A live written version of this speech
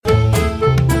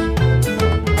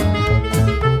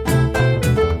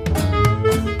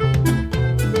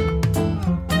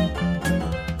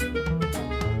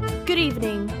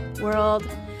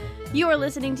are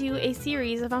listening to a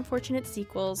series of unfortunate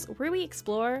sequels where we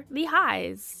explore the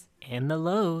highs and the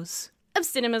lows of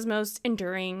cinema's most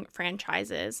enduring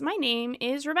franchises. My name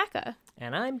is Rebecca.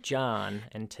 And I'm John,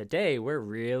 and today we're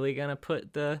really going to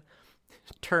put the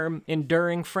term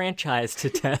enduring franchise to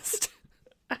test.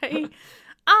 I think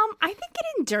it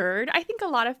endured. I think a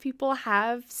lot of people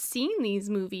have seen these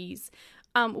movies.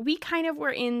 We kind of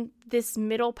were in this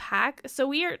middle pack. So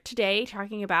we are today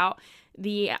talking about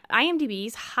the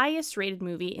IMDb's highest rated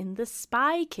movie in the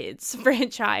Spy Kids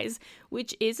franchise,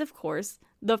 which is, of course,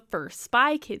 the first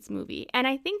Spy Kids movie. And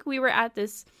I think we were at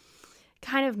this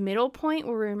kind of middle point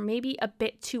where we're maybe a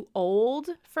bit too old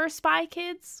for Spy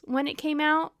Kids when it came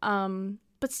out,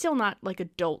 but still not like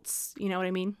adults. You know what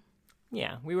I mean?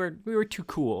 Yeah, we were too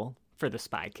cool for the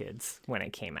Spy Kids when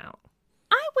it came out.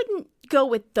 I wouldn't go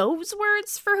with those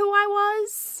words for who I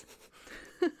was.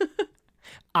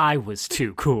 I was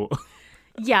too cool.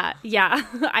 Yeah.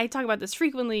 I talk about this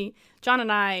frequently. John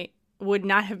and I would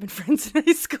not have been friends in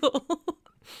high school.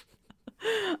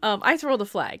 I twirled a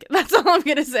flag. That's all I'm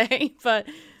going to say. But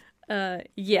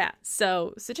yeah.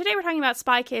 So today we're talking about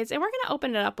Spy Kids, and we're going to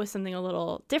open it up with something a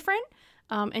little different.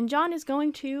 And John is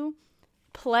going to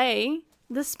play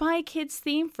the Spy Kids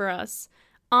theme for us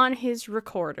on his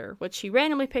recorder, which he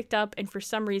randomly picked up and for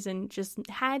some reason just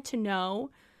had to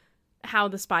know how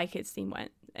the Spy Kids theme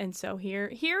went. And so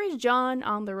here is John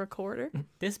on the recorder.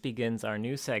 This begins our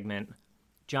new segment,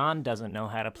 John Doesn't Know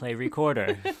How to Play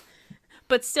Recorder.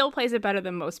 But still plays it better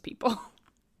than most people.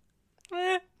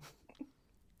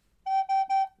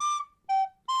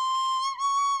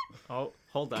 Oh,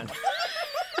 hold on.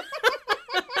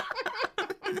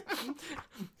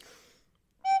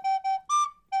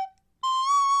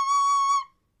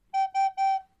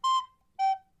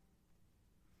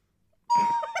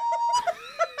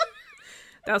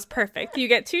 That was perfect. You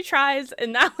get 2 tries,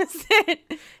 and that was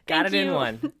it. Got it in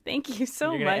one. Thank you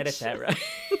so You're much. gonna edit that, right?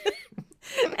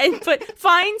 But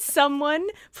find someone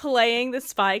playing the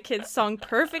Spy Kids song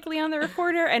perfectly on the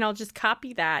recorder, and I'll just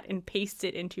copy that and paste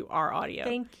it into our audio.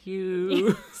 Thank you.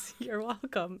 Yes, you're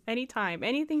welcome. Anytime.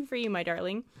 Anything for you, my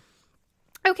darling.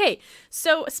 Okay,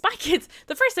 so Spy Kids,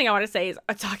 the first thing I want to say is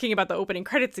talking about the opening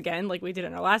credits again, like we did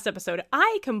in our last episode.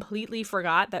 I completely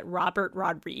forgot that Robert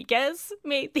Rodriguez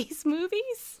made these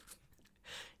movies.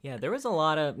 Yeah, there was a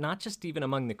lot of, not just even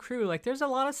among the crew, like there's a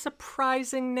lot of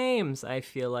surprising names, I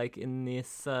feel like, in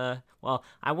this, well,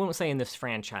 I won't say in this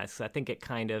franchise, because I think it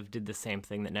kind of did the same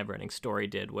thing that Neverending Story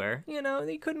did, where, you know,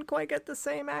 you couldn't quite get the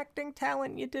same acting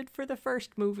talent you did for the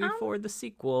first movie for the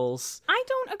sequels. I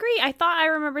don't agree. I thought I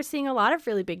remember seeing a lot of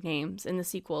really big names in the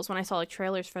sequels when I saw like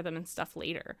trailers for them and stuff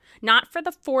later. Not for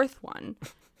the 4th one.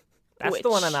 That's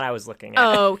the one that I was looking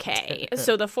at. Okay.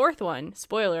 So the 4th one,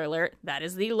 spoiler alert, that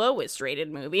is the lowest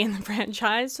rated movie in the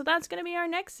franchise. So that's going to be our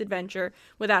next adventure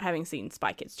without having seen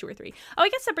Spy Kids 2 or 3. Oh, I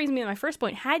guess that brings me to my first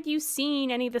point. Had you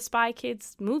seen any of the Spy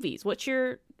Kids movies?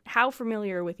 How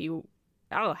familiar with you?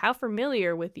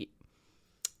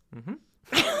 Mm-hmm.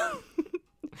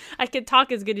 I could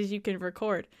talk as good as you can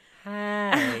record.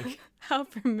 Hi. How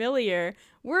familiar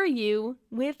were you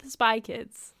with Spy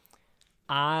Kids?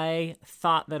 I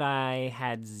thought that I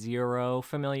had zero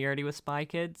familiarity with Spy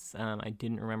Kids. I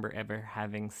didn't remember ever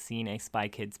having seen a Spy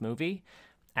Kids movie.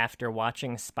 After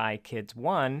watching Spy Kids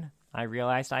 1, I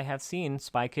realized I have seen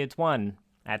Spy Kids 1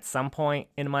 at some point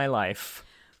in my life.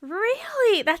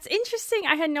 Really? That's interesting.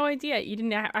 I had no idea. You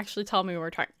didn't actually tell me we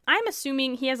were talking. I'm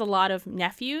assuming he has a lot of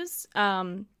nephews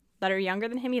that are younger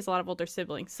than him. He has a lot of older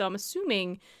siblings. So I'm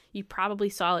assuming you probably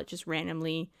saw it just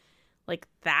randomly like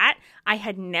that. I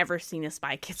had never seen a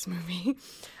Spy Kids movie.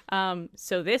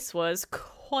 So this was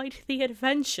quite the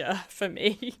adventure for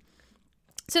me.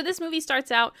 So this movie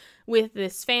starts out with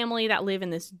this family that live in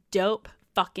this dope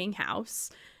fucking house.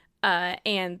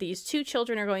 And these 2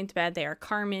 children are going to bed. They are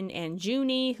Carmen and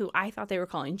Junie, who I thought they were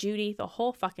calling Judy the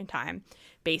whole fucking time,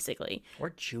 basically. Or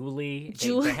Julie.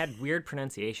 They had weird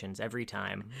pronunciations every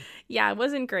time. Yeah, it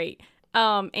wasn't great.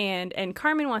 And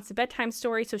Carmen wants a bedtime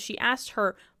story, so she asked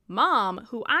her mom,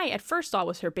 who I at first thought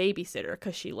was her babysitter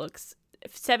because she looks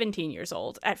 17 years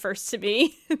old at first to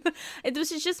me. It was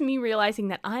just me realizing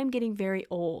that I'm getting very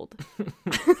old.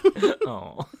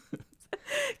 Oh.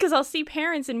 Because I'll see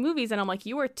parents in movies and I'm like,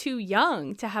 you are too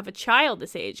young to have a child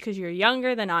this age because you're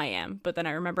younger than I am. But then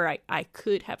I remember I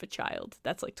could have a child.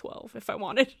 That's like 12 if I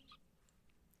wanted.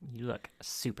 You look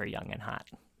super young and hot.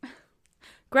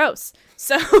 Gross.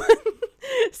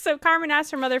 So Carmen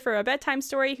asks her mother for a bedtime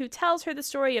story, who tells her the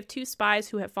story of 2 spies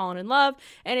who have fallen in love.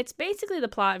 And it's basically the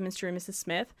plot of Mr. and Mrs.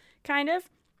 Smith, kind of.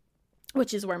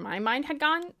 which is where my mind had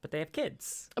gone. But they have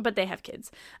kids. But they have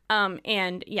kids.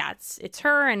 And yeah, it's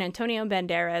her and Antonio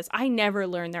Banderas. I never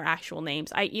learned their actual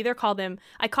names. I call them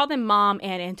Mom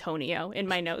and Antonio in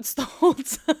my notes the whole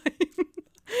time.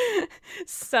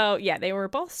 So yeah, they were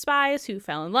both spies who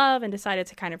fell in love and decided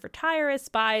to kind of retire as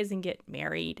spies and get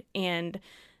married. And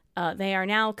they are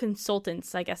now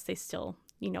consultants. I guess they still,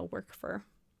 work for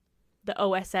the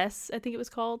OSS, I think it was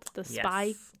called, the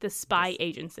spy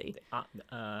agency.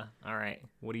 All right.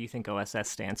 What do you think OSS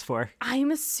stands for? I'm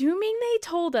assuming they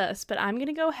told us, but I'm going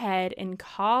to go ahead and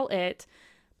call it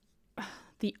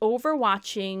the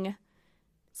Overwatching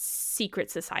Secret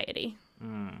Society.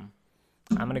 I'm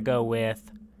going to go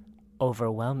with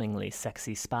Overwhelmingly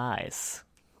Sexy Spies.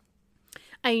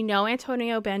 I know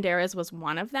Antonio Banderas was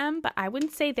one of them, but I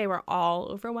wouldn't say they were all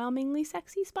overwhelmingly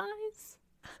sexy spies.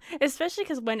 Especially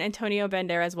because when Antonio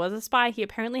Banderas was a spy, he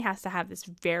apparently has to have this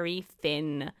very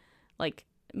thin,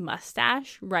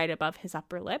 mustache right above his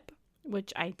upper lip,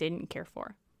 which I didn't care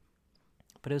for.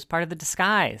 But it was part of the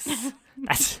disguise.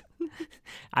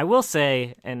 I will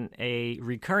say, and a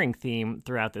recurring theme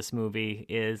throughout this movie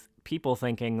is people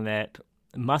thinking that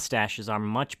mustaches are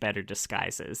much better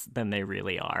disguises than they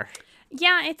really are.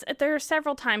 Yeah, there are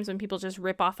several times when people just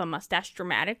rip off a mustache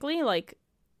dramatically, like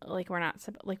we're not,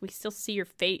 we still see your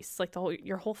face,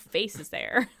 your whole face is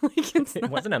there. It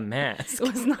wasn't a mask.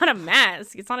 It was not a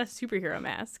mask. It's not a superhero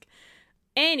mask.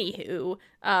 Anywho,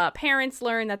 parents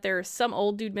learn that there's some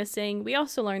old dude missing. We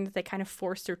also learn that they kind of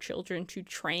force their children to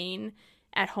train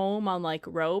at home on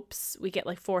ropes. We get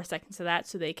 4 seconds of that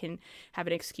so they can have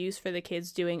an excuse for the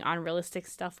kids doing unrealistic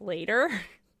stuff later.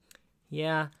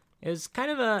 Yeah, it was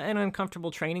kind of an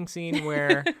uncomfortable training scene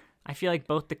where I feel like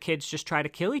both the kids just try to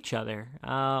kill each other.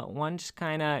 One just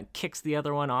kind of kicks the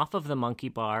other one off of the monkey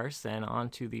bars and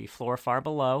onto the floor far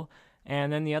below.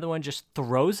 And then the other one just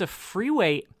throws a free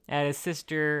weight at his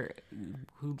sister,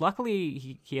 who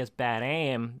luckily he has bad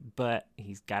aim, but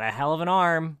he's got a hell of an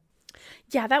arm.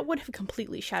 Yeah, that would have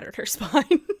completely shattered her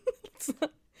spine.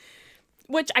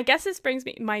 Which I guess this brings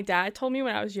me... My dad told me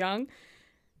when I was young...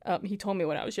 he told me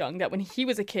when I was young that when he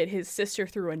was a kid, his sister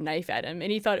threw a knife at him,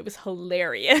 and he thought it was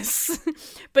hilarious.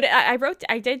 But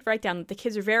I did write down that the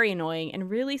kids are very annoying and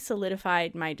really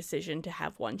solidified my decision to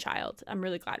have one child. I'm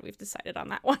really glad we've decided on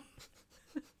that one.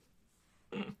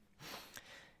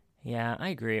 Yeah, I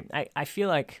agree. I feel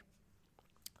like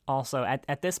also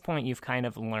at this point you've kind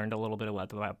of learned a little bit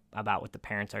about what the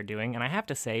parents are doing, and I have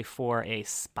to say, for a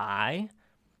spy,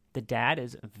 the dad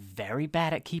is very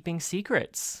bad at keeping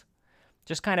secrets.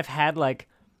 Just kind of had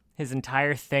his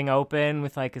entire thing open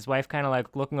with his wife kind of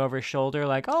looking over his shoulder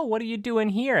oh, what are you doing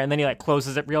here? And then he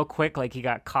closes it real quick he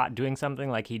got caught doing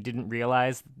something, he didn't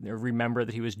realize or remember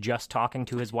that he was just talking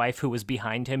to his wife who was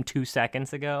behind him 2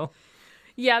 seconds ago.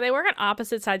 Yeah, they work on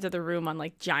opposite sides of the room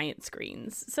on giant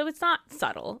screens, so it's not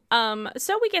subtle.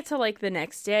 So we get to the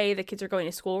next day, the kids are going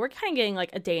to school. We're kind of getting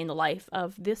a day in the life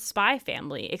of this spy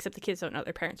family, except the kids don't know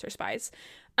their parents are spies.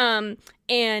 And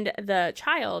the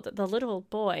child, the little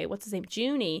boy, what's his name,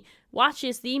 Junie,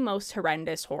 watches the most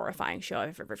horrendous, horrifying show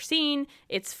I've ever seen.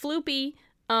 It's Floopy,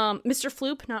 Mr.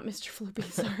 Floop, not Mr. Floopy,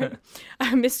 sorry,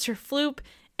 Mr. Floop.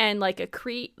 And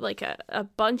a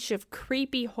bunch of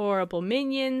creepy, horrible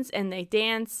minions, and they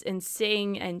dance and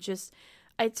sing, and just,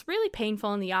 it's really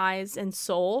painful in the eyes and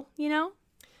soul,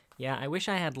 Yeah, I wish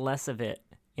I had less of it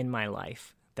in my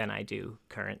life than I do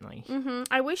currently. Mm-hmm.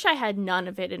 I wish I had none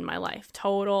of it in my life,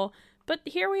 total. But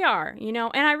here we are, and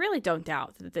I really don't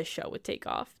doubt that this show would take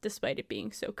off, despite it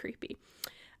being so creepy.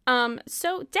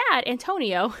 So Dad,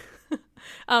 Antonio,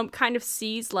 kind of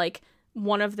sees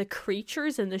one of the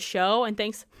creatures in the show and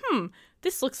thinks,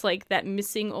 this looks like that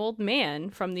missing old man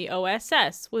from the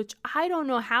OSS, which I don't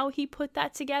know how he put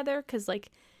that together, because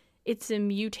it's a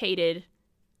mutated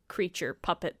creature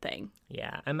puppet thing.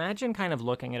 Yeah, imagine kind of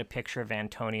looking at a picture of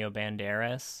Antonio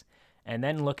Banderas and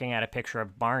then looking at a picture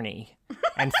of Barney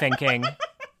and thinking,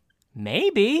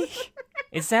 maybe,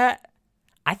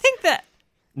 I think that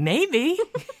maybe...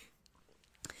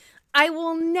 I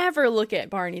will never look at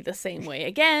Barney the same way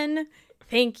again.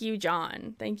 Thank you,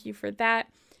 John. Thank you for that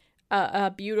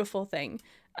beautiful thing.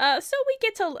 So we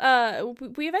get to,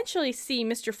 we eventually see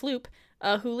Mr. Floop,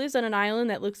 who lives on an island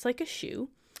that looks like a shoe.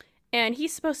 And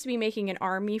he's supposed to be making an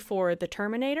army for the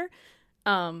Terminator.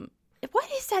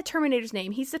 What is that Terminator's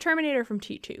name? He's the Terminator from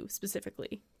T2,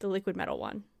 specifically. The liquid metal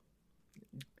one.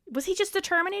 Was he just the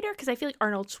Terminator? Because I feel like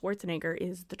Arnold Schwarzenegger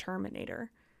is the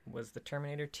Terminator. Was the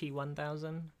Terminator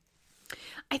T-1000?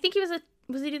 I think he was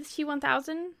he the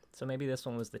T-1000? So maybe this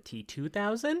one was the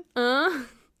T-2000?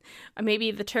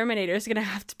 Maybe the Terminator is going to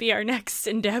have to be our next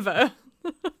endeavor.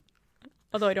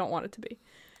 Although I don't want it to be.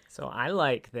 So I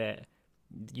like that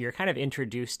you're kind of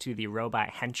introduced to the robot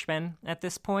henchmen at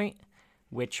this point,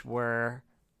 which were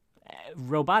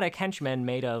robotic henchmen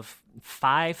made of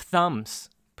 5 thumbs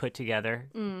put together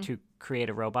to create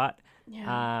a robot.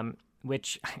 Yeah.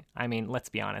 Which, I mean, let's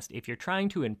be honest. If you're trying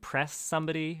to impress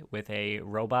somebody with a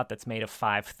robot that's made of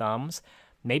 5 thumbs,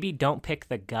 maybe don't pick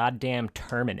the goddamn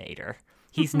Terminator.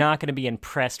 He's not going to be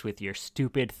impressed with your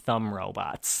stupid thumb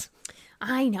robots.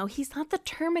 I know. He's not the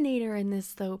Terminator in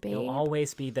this, though, babe. He'll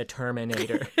always be the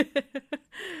Terminator.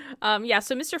 Yeah,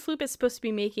 so Mr. Floop is supposed to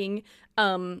be making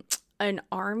an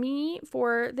army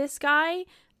for this guy,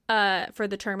 for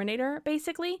the Terminator,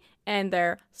 basically. And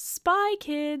they're spy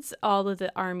kids. All of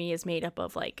the army is made up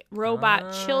of, like,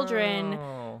 robot children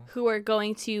who are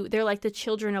going to... They're like the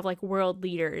children of, like, world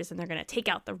leaders. And they're going to take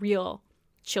out the real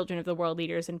children of the world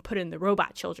leaders and put in the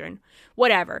robot children.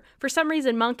 Whatever. For some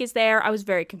reason, Monk is there. I was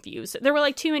very confused. There were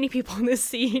like too many people in this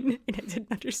scene and I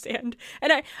didn't understand.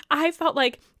 And I felt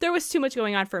like there was too much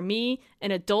going on for me,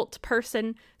 an adult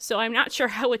person. So I'm not sure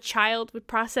how a child would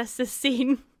process this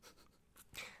scene.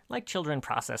 Like children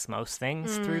process most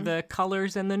things through the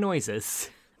colors and the noises.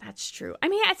 That's true. I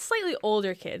mean, it's slightly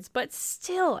older kids, but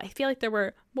still, I feel like there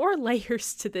were more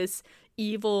layers to this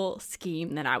evil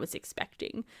scheme than I was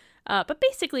expecting. But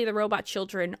basically, the robot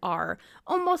children are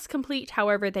almost complete.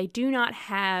 However, they do not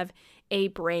have a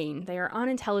brain. They are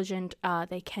unintelligent.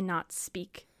 They cannot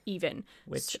speak even.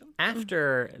 Which,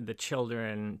 after the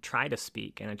children try to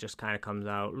speak and it just kind of comes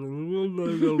out,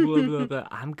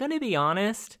 I'm going to be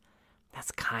honest,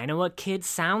 that's kind of what kids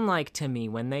sound like to me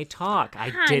when they talk.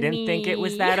 I didn't think it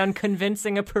was that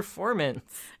unconvincing a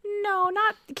performance. No,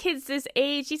 not kids this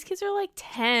age. These kids are like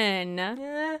 10.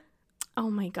 Yeah. Oh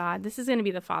my God, this is going to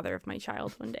be the father of my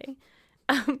child one day.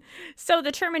 So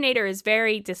the Terminator is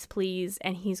very displeased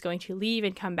and he's going to leave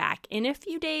and come back in a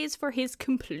few days for his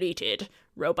completed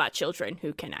robot children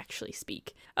who can actually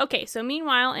speak. Okay, so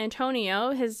meanwhile,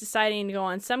 Antonio is deciding to go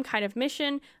on some kind of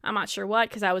mission. I'm not sure what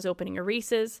because I was opening a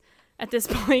Reese's. At this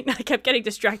point, I kept getting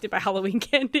distracted by Halloween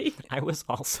candy. I was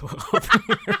also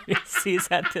opening Reese's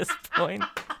at this point.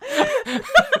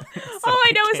 All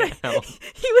I know is that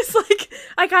he was like,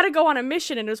 I gotta go on a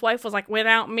mission, and his wife was like,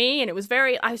 without me, and it was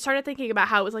I started thinking about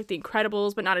how it was like The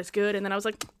Incredibles, but not as good, and then I was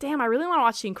like, damn, I really want to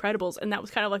watch The Incredibles, and that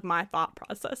was kind of like my thought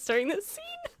process during this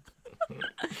scene.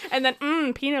 And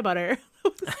then, peanut butter.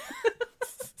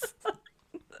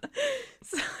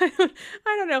 So,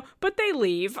 I don't know, but they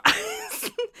leave,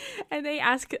 and they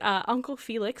ask Uncle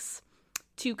Felix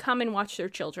to come and watch their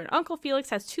children. Uncle Felix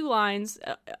has 2 lines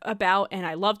about, and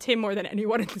I loved him more than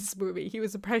anyone in this movie. He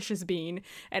was a precious bean,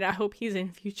 and I hope he's in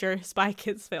future Spy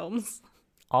Kids films.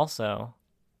 Also,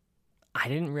 I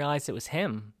didn't realize it was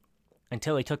him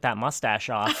until he took that mustache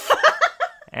off.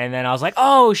 And then I was like,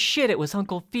 oh shit, it was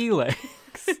Uncle Felix.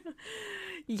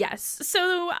 Yes.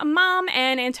 So Mom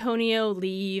and Antonio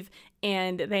leave,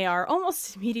 and they are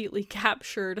almost immediately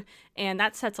captured, and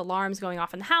that sets alarms going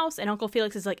off in the house, and Uncle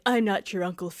Felix is like, I'm not your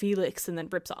Uncle Felix, and then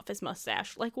rips off his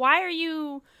mustache. Like, why are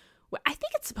you... I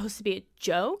think it's supposed to be a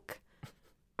joke.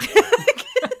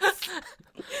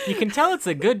 You can tell it's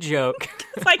a good joke.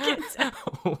 I can tell.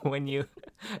 When you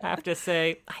have to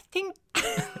say, I think...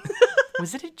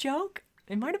 Was it a joke?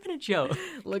 It might have been a joke.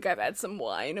 Look, I've had some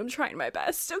wine. I'm trying my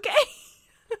best, okay?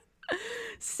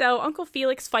 So Uncle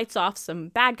Felix fights off some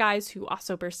bad guys who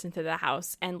also burst into the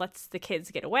house and lets the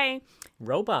kids get away.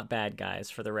 Robot bad guys,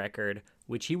 for the record,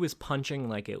 which he was punching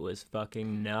like it was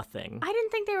fucking nothing. I didn't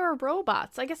think they were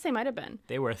robots. I guess they might have been.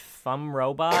 They were thumb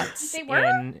robots. They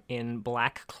were? in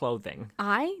black clothing.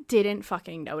 I didn't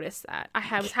fucking notice that.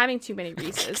 I was having too many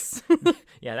Reese's.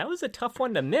 Yeah, that was a tough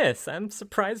one to miss. I'm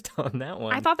surprised on that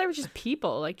one. I thought they were just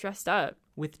people, like, dressed up.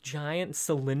 With giant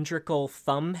cylindrical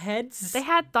thumb heads? They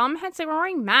had thumb heads. They were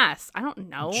wearing masks. I don't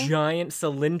know. Giant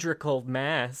cylindrical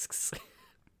masks.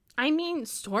 I mean,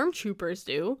 stormtroopers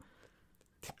do.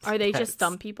 Are they just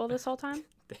thumb people this whole time?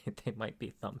 They might be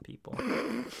thumb people.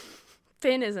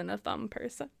 Finn isn't a thumb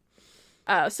person.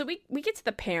 So we get to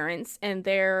the parents, and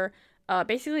they're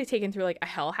basically taken through, like, a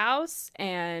hell house,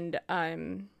 and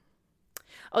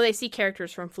they see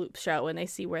characters from Floop's show, and they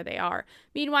see where they are.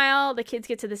 Meanwhile, the kids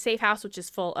get to the safe house, which is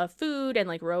full of food and,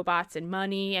 like, robots and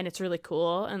money, and it's really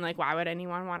cool. And, like, why would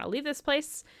anyone want to leave this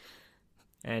place?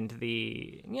 And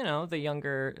the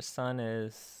younger son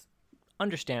is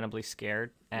understandably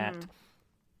scared at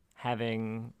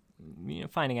finding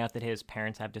out that his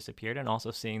parents have disappeared, and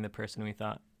also seeing the person we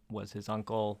thought was his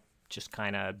uncle just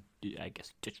kind of, I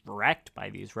guess, just wrecked by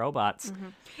these robots. Mm-hmm.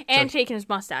 And taking his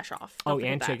mustache off.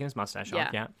 Taking his mustache off,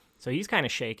 yeah. So he's kind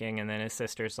of shaking, and then his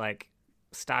sister's like,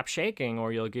 stop shaking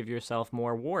or you'll give yourself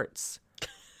more warts.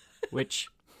 Which,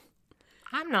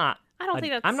 I'm not. I don't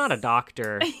think that's... I'm not a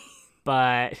doctor,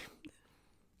 but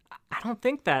I don't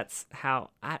think that's how.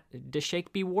 Does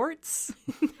shake be warts?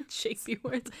 Shake be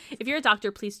warts. If you're a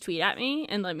doctor, please tweet at me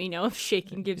and let me know if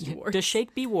shaking gives you warts. Does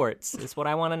shake be warts? Is what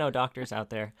I want to know, doctors out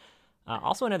there.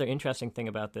 Also, another interesting thing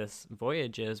about this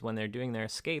voyage is when they're doing their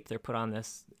escape, they're put on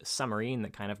this submarine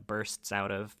that kind of bursts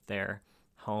out of their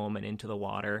home and into the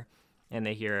water. And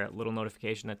they hear a little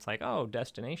notification that's like, oh,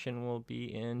 destination will be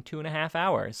in 2.5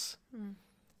 hours.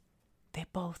 They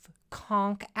both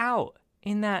conk out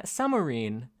in that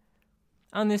submarine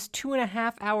on this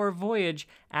 2.5 hour voyage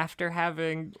after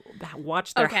having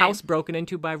watched their house broken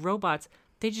into by robots.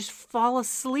 They just fall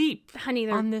asleep, honey,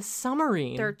 on this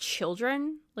submarine. They're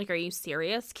children. Like, are you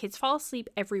serious? Kids fall asleep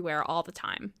everywhere all the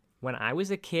time. When I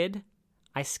was a kid,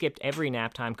 I skipped every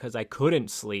nap time because I couldn't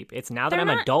sleep. It's now that I'm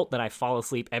an adult that I fall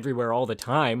asleep everywhere all the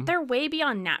time. They're way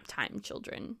beyond nap time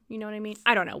children. You know what I mean?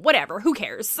 I don't know. Whatever. Who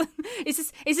cares?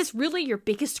 Is this really your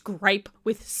biggest gripe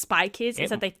with Spy Kids?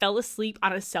 Is that they fell asleep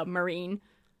on a submarine?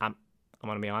 I'm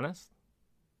going to be honest.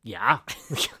 Yeah.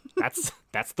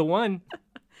 That's the one.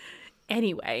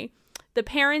 Anyway, the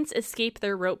parents escape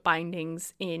their rope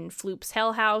bindings in Floop's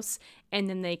hell house, and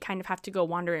then they kind of have to go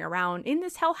wandering around in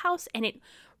this hell house, and it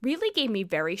really gave me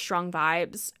very strong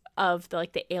vibes of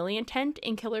the alien tent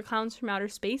in Killer Clowns from Outer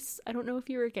Space. I don't know if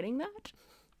you were getting that.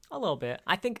 A little bit.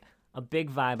 I think a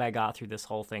big vibe I got through this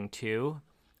whole thing, too,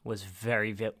 was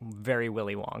very, very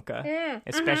Willy Wonka,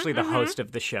 especially the host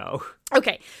of the show.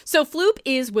 Okay, so Floop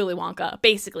is Willy Wonka,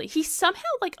 basically. He's somehow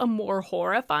a more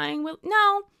horrifying...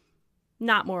 No,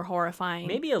 not more horrifying.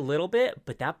 Maybe a little bit,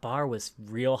 but that bar was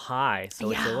real high, so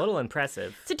It's a little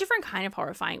impressive. It's a different kind of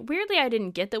horrifying. Weirdly, I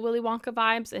didn't get the Willy Wonka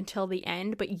vibes until the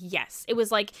end, but yes, it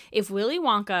was like if Willy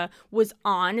Wonka was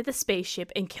on the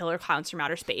spaceship in Killer Clowns from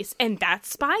Outer Space, and that's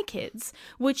Spy Kids,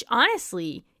 which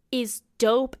honestly is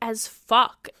dope as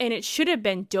fuck, and it should have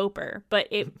been doper, but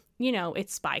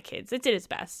it's Spy Kids. It did its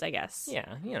best, I guess.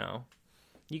 Yeah,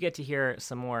 you get to hear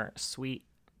some more sweet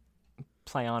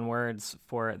play on words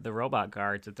for the robot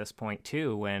guards at this point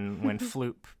too, when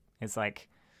Floop is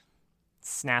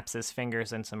snaps his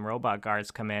fingers and some robot guards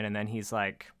come in, and then he's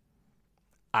like,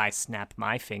 I snap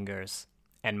my fingers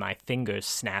and my fingers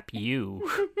snap you.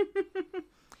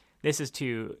 This is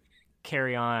to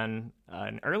carry on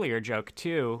an earlier joke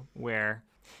too, where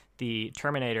the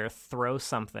Terminator throws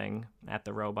something at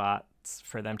the robots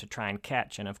for them to try and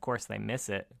catch, and of course they miss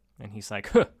it, and he's like,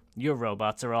 huh, your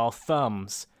robots are all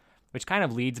thumbs. Which kind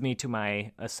of leads me to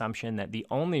my assumption that the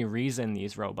only reason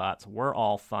these robots were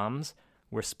all thumbs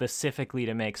were specifically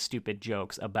to make stupid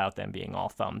jokes about them being all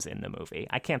thumbs in the movie.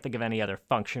 I can't think of any other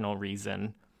functional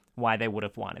reason why they would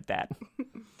have wanted that.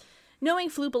 Knowing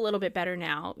Floop a little bit better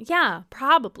now, yeah,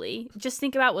 probably. Just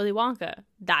think about Willy Wonka.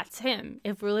 That's him.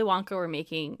 If Willy Wonka were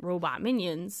making robot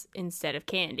minions instead of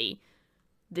candy,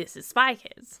 this is Spy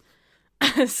Kids.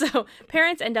 So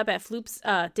parents end up at Floop's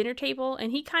dinner table,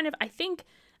 and he kind of, I think...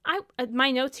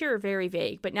 my notes here are very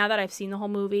vague, but now that I've seen the whole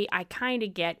movie, I kind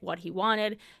of get what he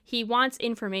wanted. He wants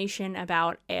information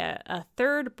about a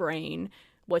third brain,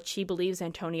 which he believes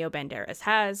Antonio Banderas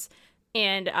has.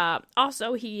 And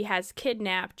also, he has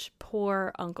kidnapped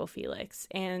poor Uncle Felix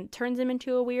and turns him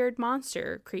into a weird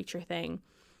monster creature thing.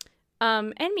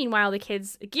 And meanwhile, the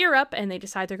kids gear up and they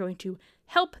decide they're going to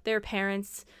help their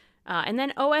parents. And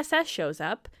then OSS shows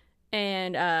up.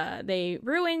 And they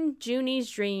ruin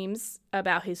Junie's dreams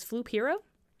about his Floop hero,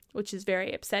 which is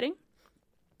very upsetting.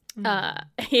 Yeah.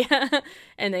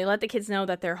 And they let the kids know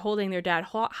that they're holding their dad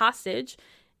hostage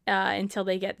until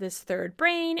they get this third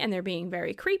brain, and they're being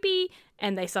very creepy,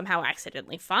 and they somehow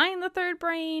accidentally find the third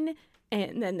brain,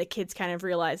 and then the kids kind of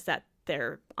realize that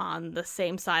they're on the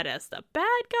same side as the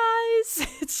bad guys.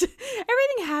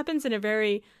 Everything happens in a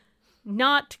very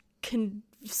not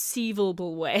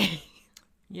conceivable way.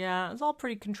 Yeah, it's all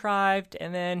pretty contrived,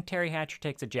 and then Terry Hatcher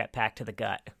takes a jetpack to the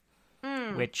gut,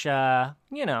 which,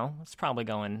 it's probably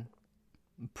going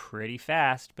pretty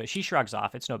fast, but she shrugs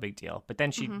off. It's no big deal. But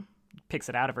then she picks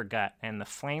it out of her gut, and the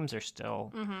flames are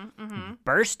still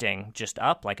bursting just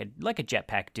up like a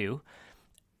jetpack do,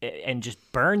 and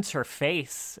just burns her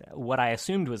face, what I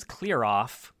assumed was clear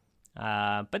off.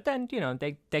 But then,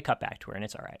 they cut back to her, and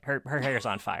it's all right. Her hair's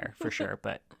on fire for sure,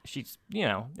 but she's,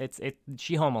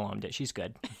 she Home Aloned it. She's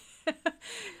good.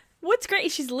 What's great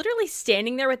is she's literally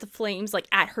standing there with the flames,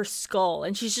 at her skull,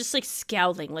 and she's just,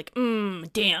 scowling,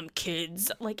 damn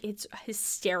kids. It's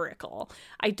hysterical.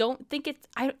 I don't think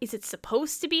is it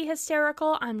supposed to be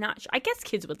hysterical? I'm not sure. I guess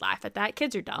kids would laugh at that.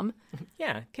 Kids are dumb.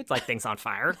 Yeah, kids like things on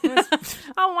fire.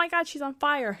 Oh my God, she's on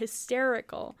fire.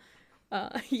 Hysterical.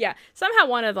 Yeah, somehow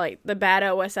one of like the bad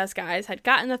OSS guys had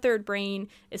gotten the third brain,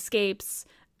 escapes.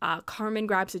 Carmen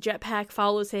grabs a jetpack,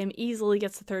 follows him, easily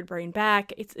gets the third brain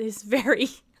back. It's very...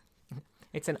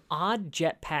 It's an odd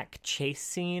jetpack chase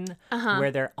scene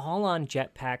where they're all on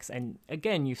jetpacks. And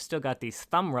again, you've still got these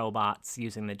thumb robots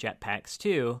using the jetpacks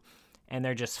too. And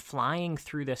they're just flying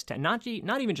through this town. Not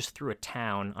even just through a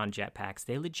town on jetpacks.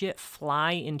 They legit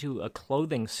fly into a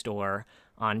clothing store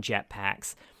on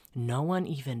jetpacks. No one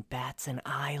even bats an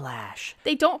eyelash.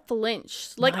 They don't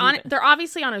flinch. Like they're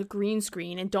obviously on a green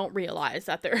screen and don't realize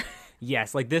that they're...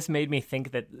 Yes, like this made me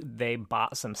think that they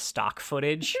bought some stock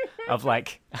footage of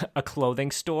like a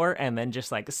clothing store and then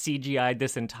just like CGI'd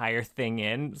this entire thing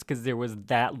in because there was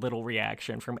that little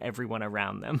reaction from everyone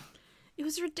around them. It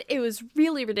was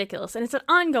really ridiculous, and it's an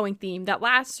ongoing theme that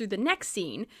lasts through the next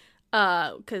scene.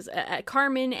 Because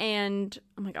Carmen and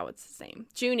oh my god, what's his name?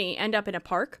 Junie end up in a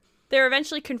park. They're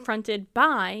eventually confronted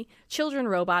by children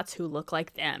robots who look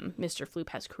like them. Mr. Floop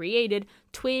has created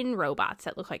twin robots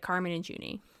that look like Carmen and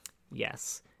Junie.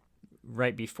 Yes.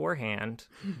 Right beforehand,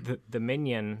 the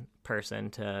minion person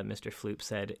to Mr. Floop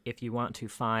said, if you want to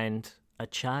find a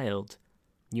child,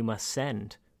 you must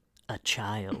send a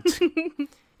child.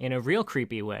 In a real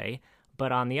creepy way.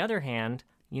 But on the other hand,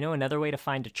 you know another way to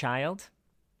find a child?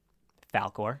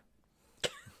 Falkor.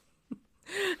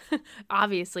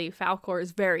 Obviously, Falkor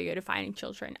is very good at finding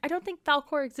children. I don't think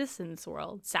Falkor exists in this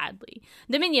world, sadly.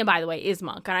 The minion, by the way, is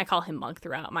Monk, and I call him Monk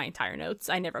throughout my entire notes.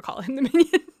 I never call him the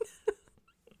minion.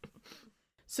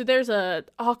 So there's a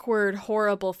awkward,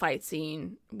 horrible fight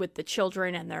scene with the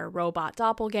children and their robot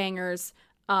doppelgangers,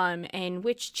 in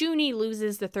which Junie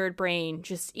loses the third brain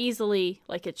just easily,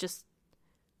 like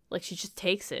she just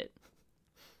takes it.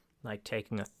 Like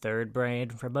taking a third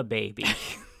brain from a baby.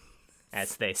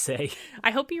 As they say.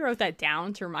 I hope you wrote that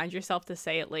down to remind yourself to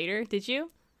say it later. Did you?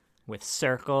 With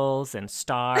circles and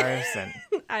stars and...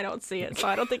 I don't see it, so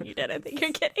I don't think you did. I think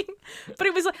you're kidding. But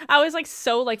it was like, I was like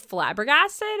so like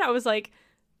flabbergasted. I was like,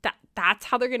 that's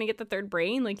how they're going to get the third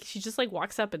brain? Like she just like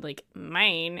walks up and like,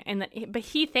 mine. And but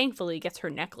he thankfully gets her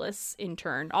necklace in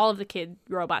turn. All of the kid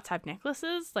robots have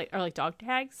necklaces, like, or like dog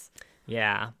tags.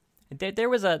 Yeah. There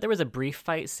was a brief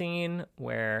fight scene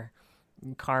where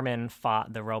Carmen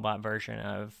fought the robot version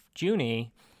of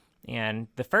Junie, and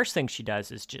the first thing she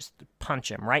does is just punch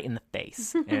him right in the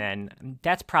face. And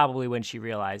that's probably when she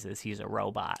realizes he's a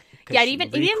robot. Yeah, it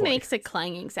even makes a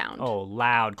clanging sound. Oh,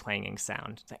 loud clanging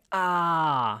sound. It's like,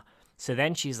 ah. So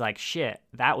then she's like, shit,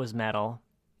 that was metal.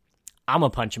 I'm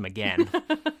gonna punch him again.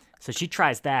 So she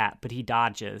tries that, but he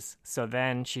dodges. So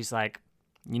then she's like,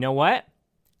 you know what?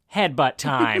 Headbutt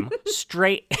time.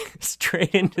 straight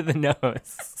into the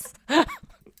nose.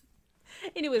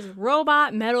 And it was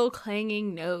robot metal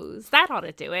clanging nose. That ought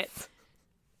to do it.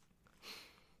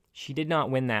 She did not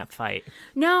win that fight.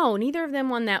 No, neither of them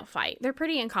won that fight. They're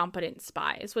pretty incompetent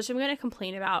spies, which I'm going to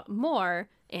complain about more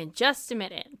in just a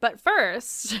minute. But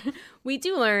first, we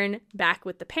do learn back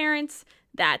with the parents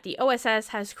that the OSS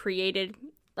has created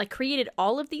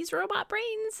all of these robot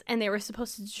brains, and they were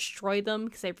supposed to destroy them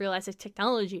because they realized the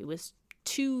technology was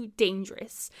too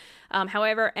dangerous.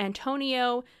 However,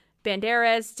 Antonio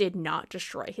Banderas did not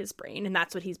destroy his brain, and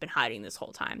that's what he's been hiding this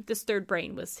whole time. This third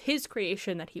brain was his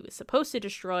creation that he was supposed to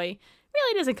destroy.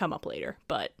 Really doesn't come up later,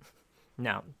 but...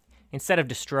 No. Instead of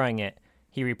destroying it,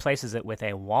 he replaces it with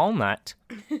a walnut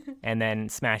and then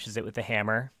smashes it with a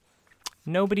hammer.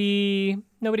 Nobody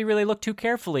really looked too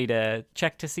carefully to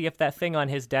check to see if that thing on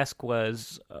his desk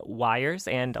was wires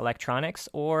and electronics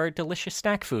or delicious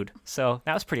snack food. So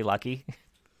that was pretty lucky.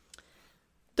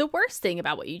 The worst thing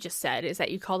about what you just said is that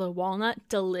you call the walnut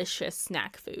delicious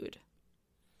snack food.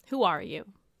 Who are you?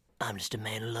 I'm just a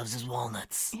man who loves his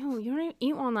walnuts. Ew, you don't even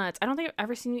eat walnuts. I don't think I've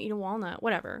ever seen you eat a walnut.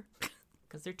 Whatever.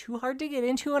 Because they're too hard to get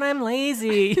into and I'm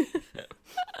lazy. So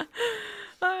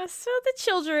the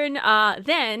children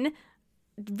then,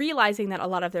 realizing that a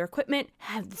lot of their equipment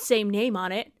have the same name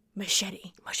on it,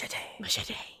 Machete,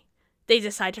 they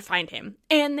decide to find him.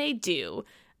 And they do.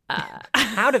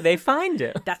 How did they find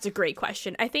him? That's a great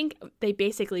question. I think they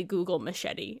basically Google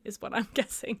Machete is what I'm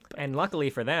guessing. And luckily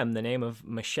for them, the name of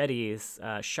Machete's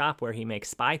shop where he makes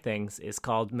spy things is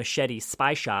called Machete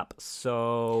Spy Shop.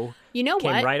 So you know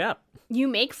came what? Right up. You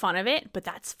make fun of it, but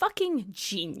that's fucking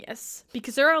genius.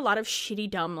 Because there are a lot of shitty,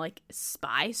 dumb, like,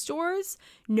 spy stores.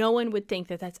 No one would think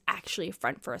that that's actually a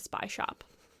front for a spy shop.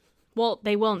 Well,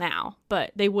 they will now,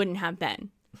 but they wouldn't have then.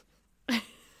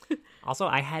 Also,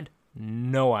 I had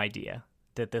no idea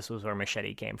that this was where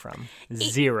Machete came from.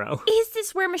 Zero. Is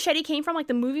this where Machete came from? Like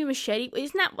the movie Machete?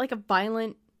 Isn't that like a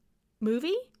violent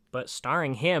movie? But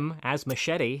starring him as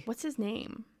Machete. What's his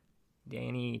name?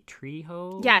 Danny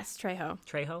Trejo? Yes, Trejo.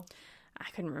 Trejo? I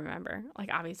couldn't remember. Like,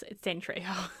 obviously, it's Danny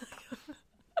Trejo.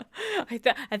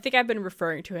 I think I've been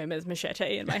referring to him as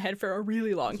Machete in my head for a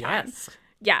really long time. Yes.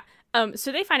 Yeah.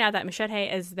 So they find out that Machete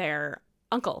is their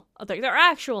uncle, their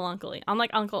actual uncle, unlike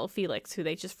Uncle Felix, who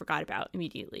they just forgot about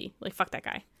immediately. Like, fuck that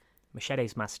guy.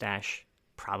 Machete's mustache,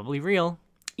 probably real.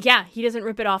 Yeah, he doesn't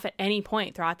rip it off at any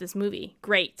point throughout this movie.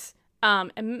 Great.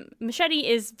 And Machete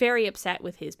is very upset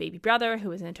with his baby brother,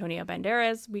 who is Antonio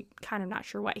Banderas. We kind of not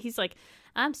sure why. He's like,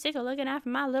 I'm sick of looking after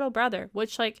my little brother,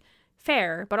 which, like,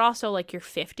 fair, but also, like, you're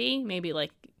 50. Maybe,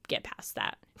 like, get past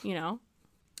that, you know?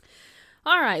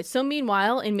 All right, so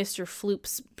meanwhile, in Mr.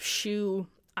 Floop's shoe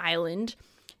island,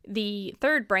 the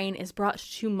third brain is brought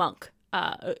to Monk.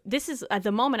 This is, at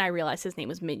the moment I realized his name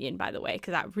was Minion, by the way,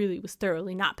 because I really was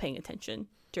thoroughly not paying attention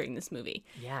during this movie.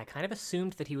 Yeah, I kind of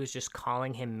assumed that he was just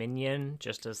calling him Minion,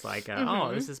 just as like,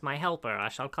 oh, this is my helper. I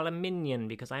shall call him Minion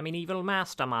because I'm an evil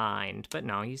mastermind. But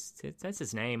no, that's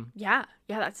his name. Yeah,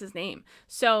 that's his name.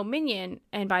 So Minion,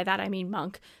 and by that I mean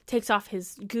Monk, takes off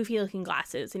his goofy-looking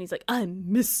glasses, and he's like, I'm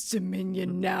Mr.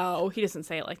 Minion now. He doesn't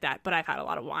say it like that, but I've had a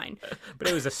lot of wine. But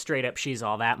it was a straight-up she's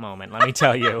all that moment, let me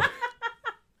tell you.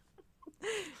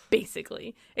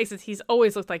 Basically, except he's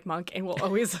always looked like Monk and will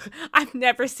always I've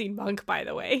never seen Monk, by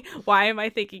the way. Why am I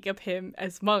thinking of him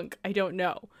as Monk? I don't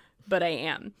know, but I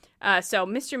am. So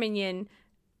Mr. Minion,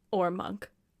 or Monk,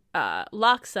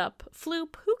 locks up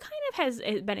Floop, who kind of has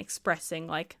been expressing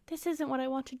like, this isn't what I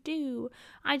want to do.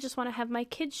 I just want to have my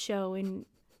kids show and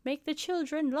make the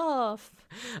children laugh.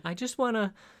 I just want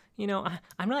to,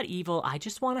 I'm not evil. I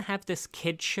just want to have this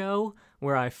kid show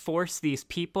where I force these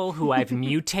people who I've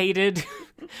mutated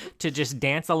to just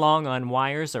dance along on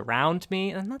wires around me.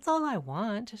 And that's all I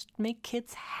want. Just make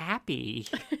kids happy.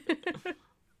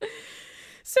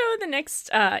 So the next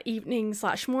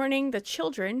evening/morning, the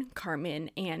children,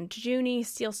 Carmen and Junie,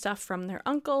 steal stuff from their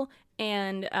uncle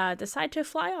and decide to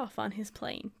fly off on his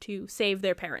plane to save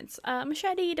their parents.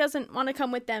 Machete doesn't want to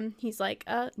come with them. He's like,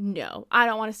 no, I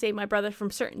don't want to save my brother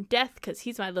from certain death because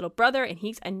he's my little brother and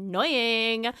he's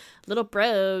annoying. Little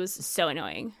bros, so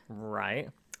annoying. Right.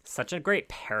 Such a great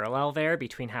parallel there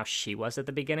between how she was at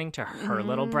the beginning to her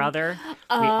little brother.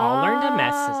 We all learned a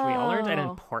message. We all learned an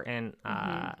important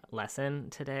lesson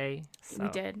today. So. We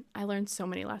did. I learned so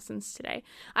many lessons today.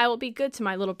 I will be good to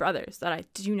my little brothers that I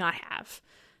do not have.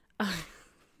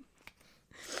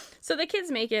 So the kids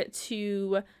make it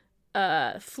to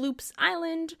Floop's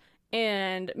island,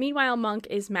 and meanwhile Monk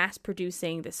is mass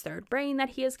producing this third brain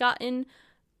that he has gotten.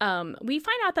 We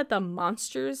find out that the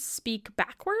monsters speak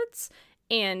backwards,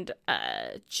 and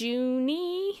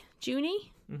Junie?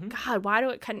 Mm-hmm. God, why do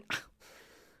it kind of...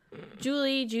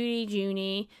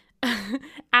 Junie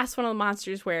asks one of the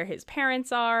monsters where his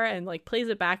parents are, and like plays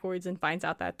it backwards and finds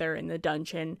out that they're in the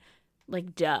dungeon.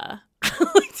 Like, duh.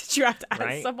 Like, did you have to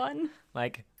ask someone?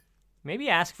 Like, maybe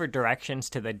ask for directions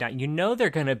to the dungeon. You know they're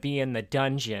going to be in the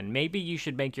dungeon. Maybe you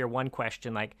should make your one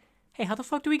question like, hey, how the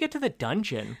fuck do we get to the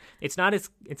dungeon? It's not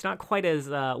quite as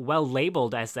well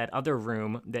labeled as that other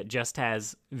room that just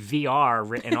has VR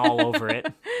written all over it.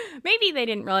 Maybe they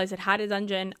didn't realize it had a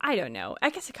dungeon. I don't know. I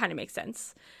guess it kind of makes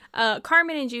sense.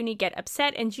 Carmen and Junie get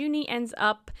upset, and Junie ends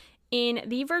up in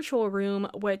the virtual room,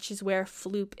 which is where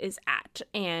Floop is at.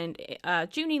 And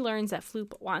Junie learns that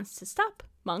Floop wants to stop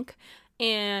Monk,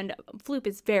 and Floop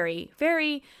is very,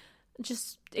 very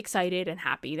just excited and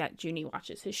happy that Junie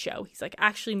watches his show. He's like,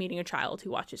 actually meeting a child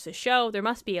who watches his show. There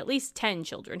must be at least 10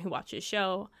 children who watch his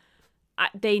show.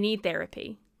 They need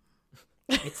therapy.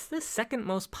 It's the second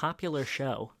most popular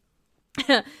show.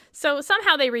 So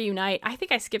somehow they reunite. I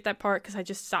think I skipped that part because I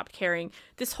just stopped caring.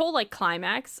 This whole like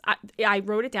climax, I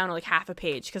wrote it down on like half a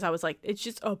page because I was like, it's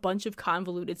just a bunch of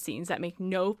convoluted scenes that make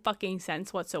no fucking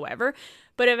sense whatsoever.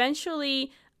 But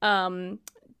eventually,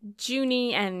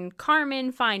 Junie and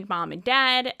Carmen find mom and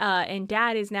dad, and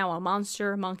dad is now a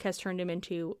monster. Monk has turned him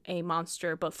into a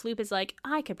monster, but Floop is like,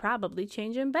 I could probably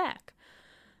change him back.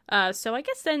 So I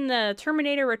guess then the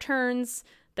Terminator returns.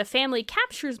 The family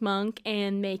captures Monk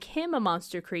and make him a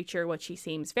monster creature, which he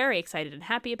seems very excited and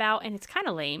happy about, and it's kind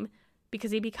of lame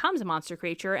because he becomes a monster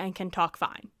creature and can talk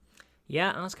fine.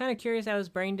 Yeah, I was kind of curious how his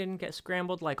brain didn't get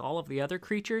scrambled like all of the other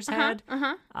creatures had.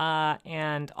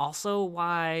 And also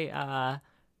why,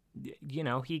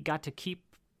 he got to keep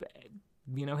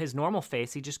his normal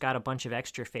face. He just got a bunch of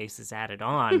extra faces added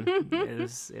on.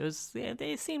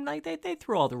 They seemed like they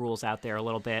threw all the rules out there a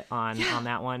little bit on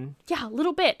that one. Yeah, a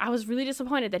little bit. I was really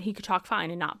disappointed that he could talk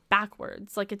fine and not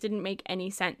backwards. Like, it didn't make any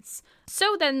sense.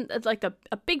 So then, like, a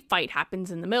big fight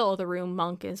happens in the middle of the room.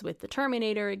 Monk is with the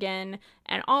Terminator again,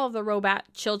 and all of the robot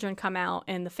children come out,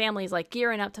 and the family's, like,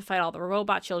 gearing up to fight all the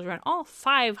robot children. All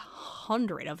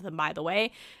 500 of them, by the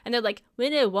way. And they're like, we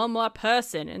need one more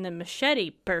person. And then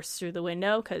Machete bursts through the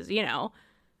window because,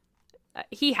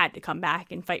 he had to come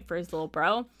back and fight for his little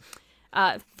bro.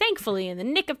 Thankfully, in the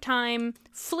nick of time,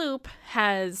 Floop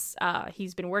has,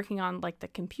 he's been working on, like, the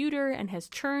computer and has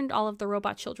turned all of the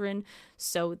robot children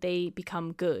so they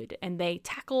become good. And they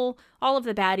tackle all of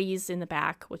the baddies in the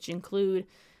back, which include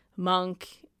Monk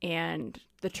and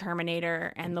the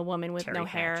Terminator and the woman with no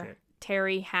hair.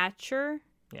 Terry Hatcher.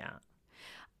 Yeah.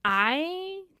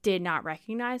 I did not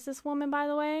recognize this woman, by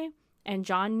the way. And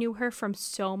John knew her from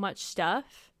so much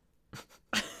stuff.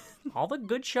 All the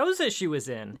good shows that she was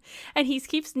in. And he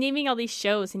keeps naming all these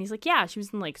shows. And he's like, yeah, she was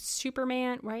in, like,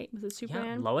 Superman, right? Was it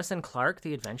Superman? Yeah, Lois and Clark,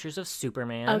 The Adventures of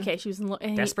Superman. Okay, she was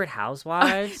in... Desperate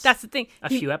Housewives. That's the thing. A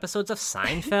few episodes of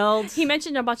Seinfeld. He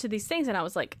mentioned a bunch of these things, and I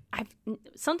was like,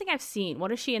 something I've seen.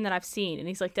 What is she in that I've seen? And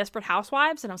he's like, Desperate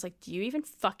Housewives? And I was like, do you even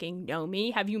fucking know me?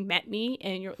 Have you met me?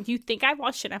 And do you think I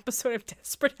watched an episode of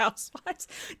Desperate Housewives?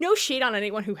 No shade on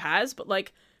anyone who has, but,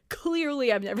 like,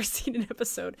 clearly I've never seen an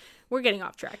episode. We're getting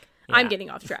off track. Yeah. I'm getting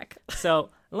off track.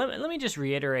 So let me just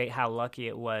reiterate how lucky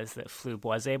it was that Floop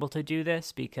was able to do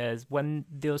this, because when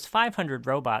those 500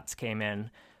 robots came in,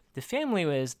 the family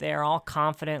they're all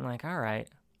confident, like, all right,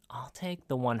 I'll take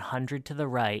the 100 to the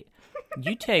right.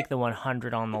 You take the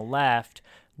 100 on the left.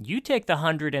 You take the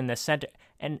 100 in the center.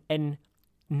 And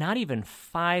not even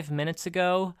 5 minutes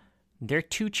ago, their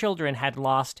two children had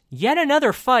lost yet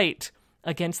another fight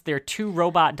against their two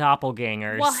robot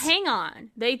doppelgangers. Well, hang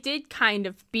on. They did kind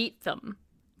of beat them,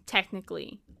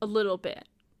 technically, a little bit,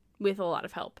 with a lot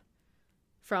of help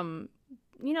from,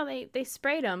 they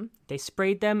sprayed them. They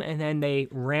sprayed them, and then they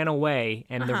ran away,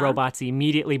 and the robots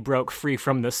immediately broke free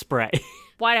from the spray.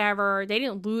 Whatever. They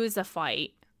didn't lose a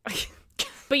fight.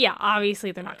 But yeah,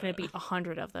 obviously they're not going to beat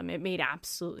 100 of them. It made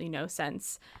absolutely no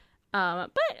sense.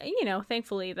 But,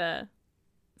 thankfully the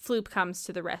Floop comes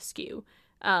to the rescue.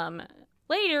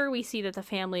 Later, we see that the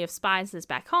family of spies is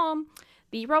back home.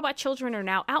 The robot children are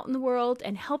now out in the world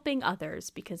and helping others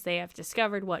because they have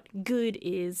discovered what good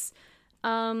is.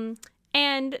 And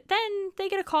then they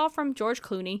get a call from George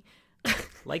Clooney.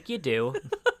 Like you do.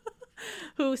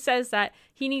 Who says that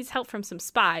he needs help from some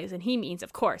spies. And he means,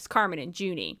 of course, Carmen and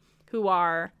Junie, who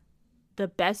are the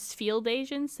best field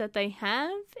agents that they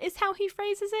have, is how he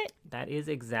phrases it. That is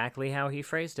exactly how he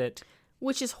phrased it.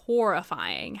 Which is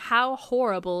horrifying. How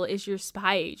horrible is your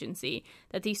spy agency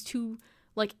that these two,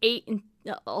 8 and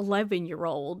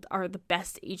 11-year-old are the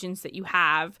best agents that you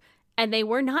have, and they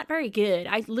were not very good.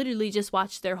 I literally just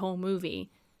watched their whole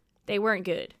movie. They weren't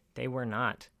good. They were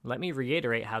not. Let me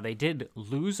reiterate how they did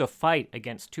lose a fight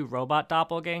against two robot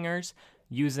doppelgangers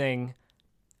using,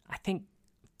 I think,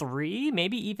 3,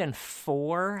 maybe even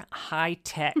 4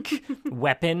 high-tech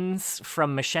weapons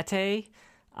from Machete.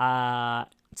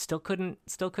 Still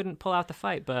couldn't pull out the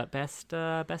fight, but best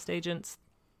agents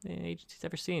he's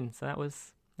ever seen. So that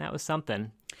was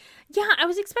something. Yeah, I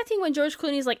was expecting when George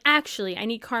Clooney's like, actually, I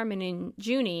need Carmen and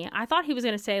Junie. I thought he was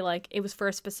going to say, like, it was for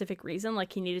a specific reason,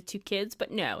 like he needed 2 kids.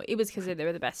 But no, it was because they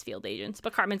were the best field agents.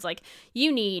 But Carmen's like,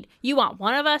 you want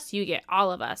one of us, you get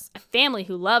all of us. A family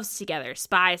who loves together,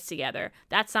 spies together.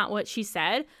 That's not what she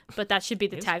said, but that should be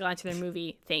the tagline to their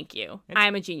movie. Thank you. I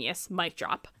am a genius. Mic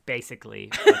drop. Basically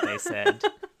what they said.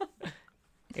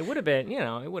 It would have been,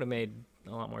 it would have made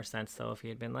a lot more sense, though, if he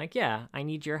had been like, yeah, I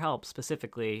need your help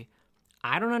specifically.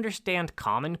 I don't understand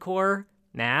Common Core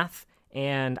math,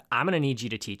 and I'm going to need you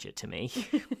to teach it to me.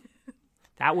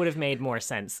 That would have made more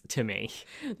sense to me.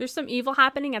 There's some evil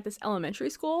happening at this elementary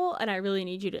school, and I really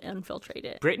need you to infiltrate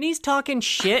it. Brittany's talking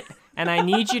shit, and I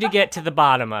need you to get to the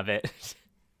bottom of it.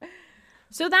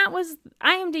 So that was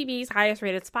IMDb's highest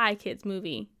rated Spy Kids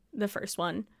movie, the first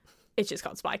one. It's just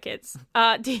called Spy Kids.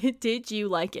 Did you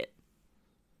like it?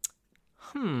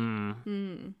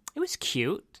 It was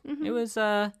cute. Mm-hmm.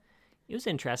 It was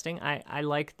interesting. I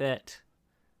like that,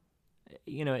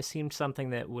 it seemed something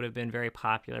that would have been very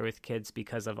popular with kids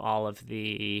because of all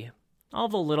the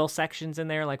little sections in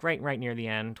there, like right near the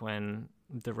end when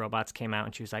the robots came out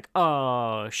and she was like,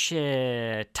 oh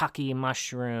shit, Taki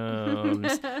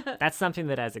mushrooms. That's something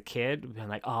that as a kid we've been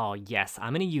like, oh yes,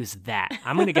 I'm gonna use that.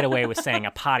 I'm gonna get away with saying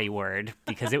a potty word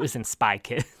because it was in Spy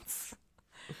Kids.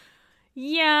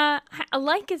 Yeah,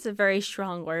 like is a very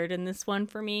strong word in this one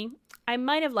for me. I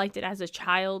might have liked it as a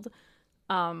child,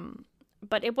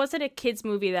 but it wasn't a kids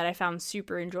movie that I found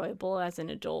super enjoyable as an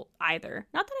adult either.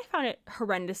 Not that I found it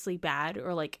horrendously bad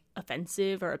or like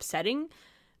offensive or upsetting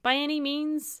by any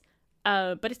means,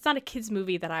 but it's not a kids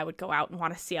movie that I would go out and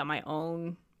want to see on my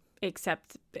own,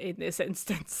 except in this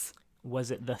instance.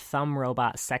 Was it the thumb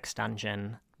robot sex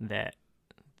dungeon that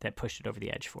pushed it over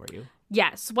the edge for you?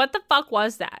 Yes. What the fuck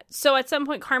was that? So at some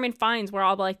point, Carmen finds where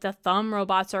all the thumb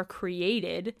robots are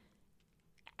created,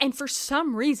 and for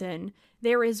some reason,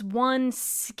 there is one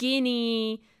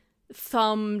skinny,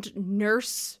 thumbed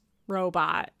nurse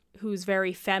robot who's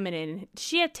very feminine. Does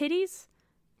she have titties?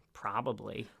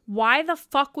 Probably. Why the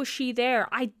fuck was she there?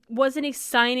 I wasn't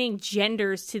assigning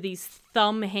genders to these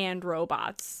thumb hand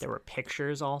robots. There were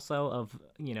pictures also of,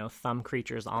 thumb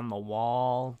creatures on the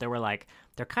wall.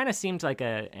 There kind of seemed like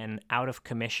an out of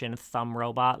commission thumb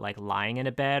robot, like lying in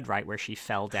a bed right where she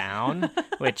fell down,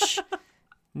 which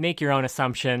make your own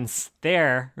assumptions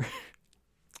there.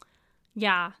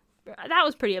 Yeah, that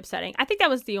was pretty upsetting. I think that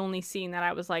was the only scene that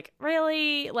I was like,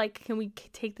 really? Like, can we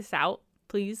take this out,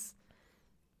 please?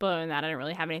 But other than that, I didn't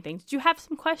really have anything. Did you have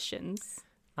some questions?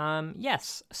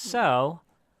 Yes. So,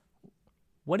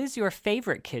 what is your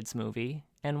favorite kids movie,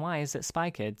 and why is it Spy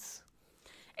Kids?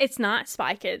 It's not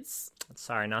Spy Kids.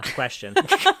 Sorry, not the question.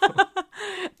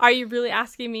 Are you really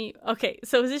asking me? Okay,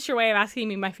 so is this your way of asking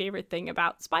me my favorite thing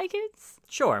about Spy Kids?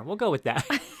 Sure, we'll go with that.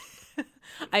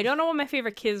 I don't know what my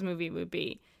favorite kids movie would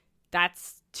be.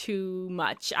 That's too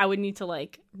much. I would need to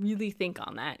really think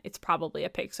on that. It's probably a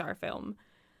Pixar film.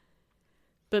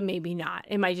 But maybe not.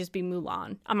 It might just be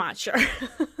Mulan. I'm not sure.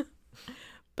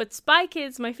 But Spy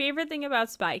Kids, my favorite thing about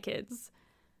Spy Kids.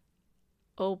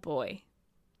 Oh boy.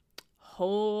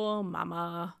 Oh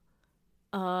mama.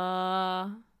 I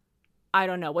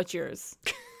don't know. What's yours?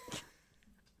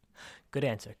 Good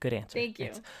answer. Thank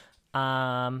you.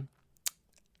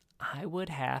 I would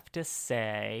have to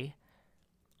say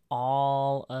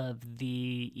all of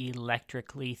the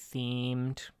electrically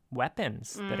themed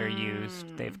weapons that are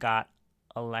used. They've got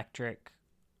electric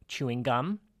chewing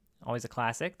gum, always a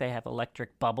classic. They have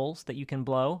electric bubbles that you can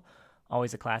blow,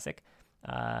 always a classic.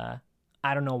 I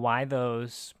don't know why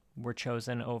those were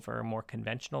chosen over more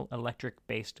conventional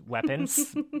electric-based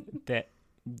weapons that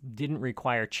didn't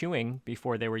require chewing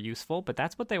before they were useful, but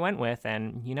that's what they went with,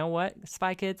 and you know what,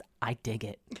 Spy Kids, I dig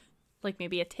it. Like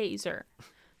maybe a taser.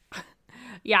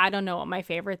 Yeah, I don't know what my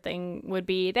favorite thing would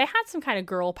be. They had some kind of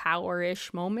girl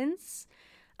power-ish moments,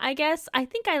 I guess. I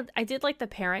think I did like the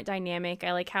parent dynamic.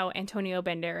 I like how Antonio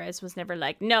Banderas was never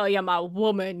like, no, you're my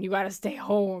woman, you gotta stay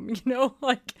home,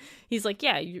 he's like,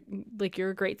 yeah, you're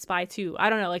a great spy too.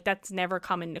 I don't know, that's never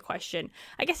come into question.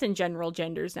 I guess in general,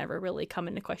 genders never really come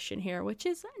into question here, which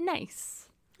is nice.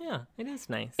 Yeah, it is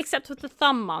nice. Except with the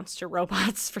thumb monster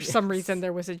robots. For some reason,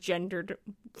 there was a gendered,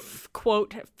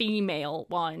 quote, female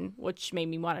one, which made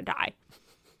me want to die.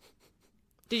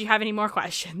 Did you have any more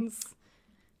questions?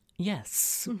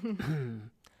 Yes.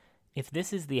 If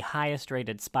this is the highest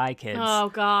rated Spy Kids... Oh,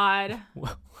 God.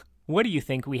 What do you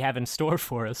think we have in store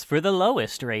for us for the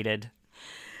lowest rated?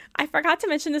 I forgot to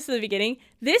mention this at the beginning.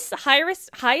 This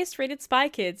highest rated Spy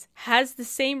Kids has the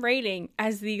same rating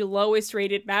as the lowest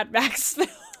rated Mad Max film.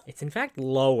 It's in fact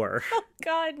lower. Oh,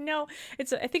 God, no.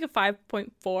 It's, I think, a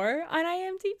 5.4 on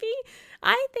IMDb.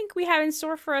 I think we have in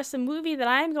store for us a movie that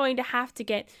I'm going to have to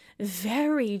get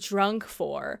very drunk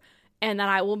for, and that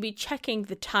I will be checking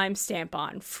the timestamp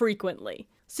on frequently.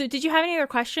 So did you have any other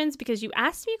questions? Because you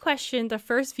asked me a question the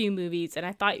first few movies, and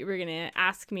I thought you were going to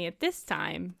ask me at this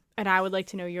time, and I would like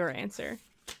to know your answer.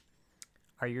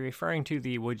 Are you referring to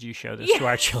the would you show this to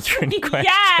our children question?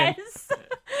 Yes!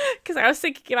 Because I was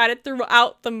thinking about it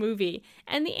throughout the movie.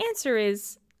 And the answer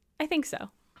is, I think so.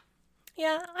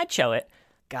 Yeah, I'd show it.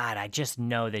 God, I just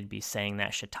know they'd be saying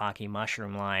that shiitake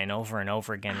mushroom line over and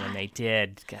over again when they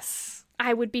did. Guess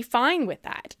I would be fine with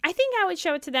that. I think I would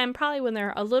show it to them probably when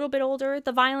they're a little bit older.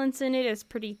 The violence in it is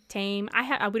pretty tame.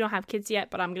 We don't have kids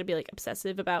yet, but I'm going to be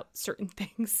obsessive about certain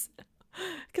things.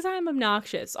 Because I'm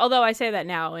obnoxious. Although I say that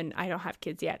now and I don't have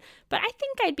kids yet. But I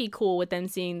think I'd be cool with them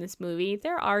seeing this movie.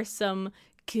 There are some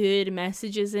good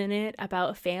messages in it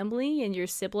about family and your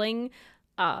sibling.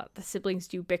 The siblings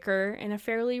do bicker in a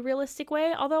fairly realistic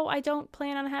way. Although I don't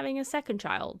plan on having a second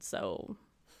child, so...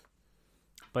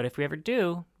 But if we ever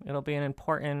do, it'll be an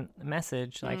important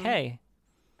message. Hey,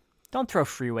 don't throw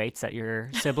free weights at your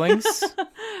siblings.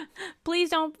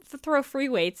 Please don't throw free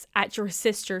weights at your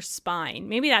sister's spine.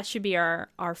 Maybe that should be our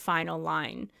final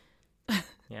line.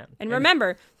 Yeah. And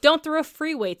remember, don't throw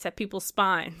free weights at people's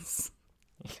spines.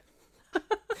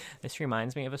 This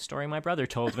reminds me of a story my brother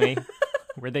told me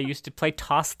where they used to play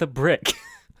toss the brick.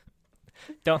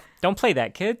 Don't play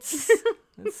that, kids.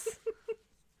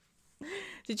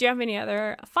 Did you have any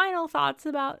other final thoughts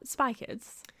about Spy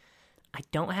Kids? I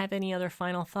don't have any other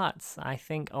final thoughts. I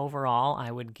think overall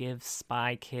I would give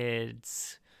Spy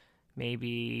Kids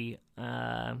maybe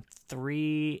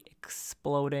 3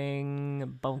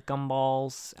 exploding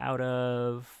gumballs out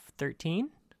of 13.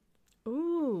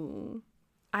 Ooh.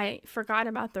 I forgot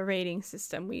about the rating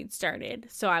system we'd started,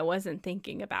 so I wasn't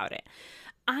thinking about it.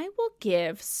 I will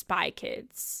give Spy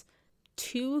Kids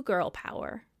 2 girl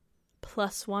power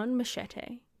plus 1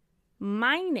 machete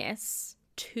minus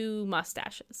 2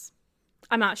 mustaches.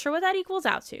 I'm not sure what that equals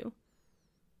out to,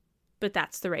 but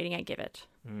that's the rating I give it.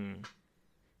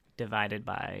 Divided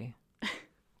by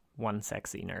 1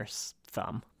 sexy nurse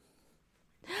thumb.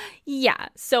 Yeah,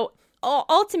 so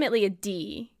ultimately a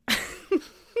D.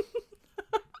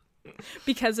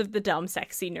 Because of the dumb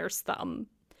sexy nurse thumb.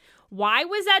 Why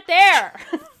was that there?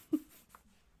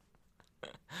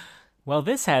 Well,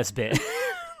 this has been...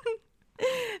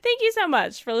 Thank you so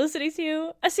much for listening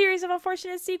to a series of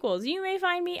unfortunate sequels. You may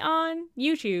find me on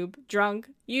YouTube, drunk,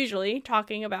 usually,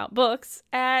 talking about books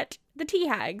at the Tea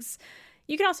Hags.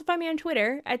 You can also find me on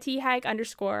Twitter at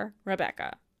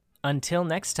 @teahag_Rebecca. Until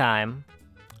next time,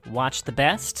 watch the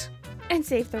best. And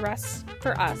save the rest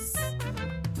for us.